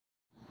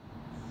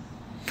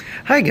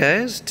Hi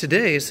guys,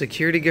 today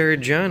Security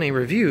Guard Johnny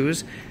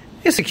reviews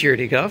a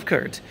security golf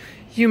cart.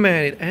 You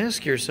might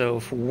ask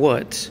yourself,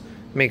 what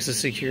makes a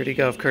security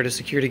golf cart a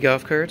security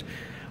golf cart?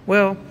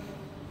 Well,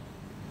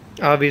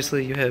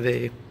 obviously you have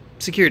a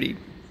security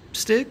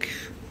stick,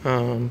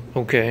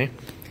 okay,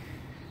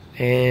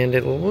 and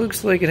it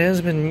looks like it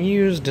hasn't been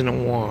used in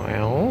a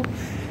while,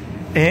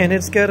 and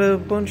it's got a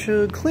bunch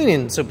of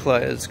cleaning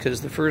supplies, because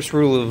the first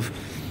rule of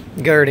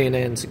guarding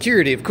and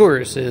security, of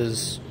course,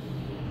 is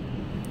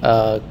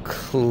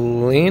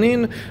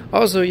cleaning.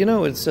 Also, you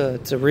know, it's a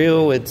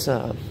real,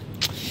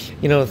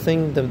 you know,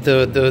 thing.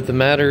 The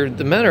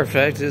matter of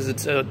fact is,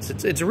 it's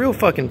a real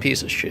fucking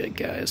piece of shit,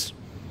 guys.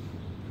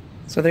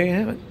 So there you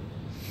have it.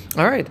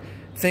 All right,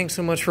 thanks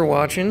so much for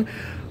watching.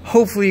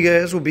 Hopefully, you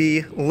guys will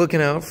be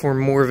looking out for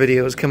more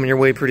videos coming your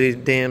way pretty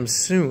damn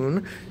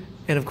soon.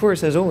 And of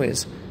course, as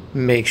always,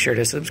 make sure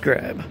to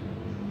subscribe.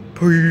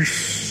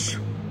 Peace.